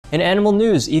In animal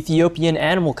news, Ethiopian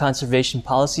animal conservation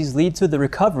policies lead to the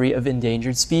recovery of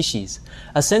endangered species.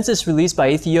 A census released by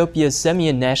Ethiopia's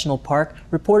Semien National Park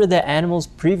reported that animals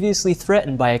previously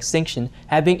threatened by extinction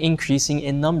have been increasing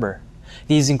in number.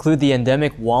 These include the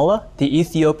endemic walia, the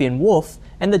Ethiopian wolf,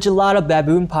 and the Gelada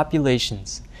baboon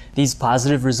populations. These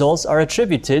positive results are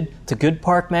attributed to good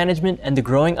park management and the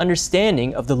growing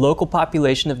understanding of the local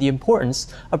population of the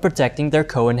importance of protecting their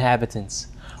co-inhabitants.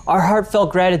 Our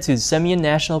heartfelt gratitude, Semien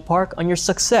National Park, on your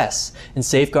success in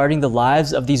safeguarding the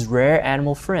lives of these rare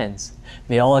animal friends.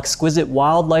 May all exquisite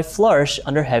wildlife flourish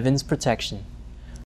under heaven's protection.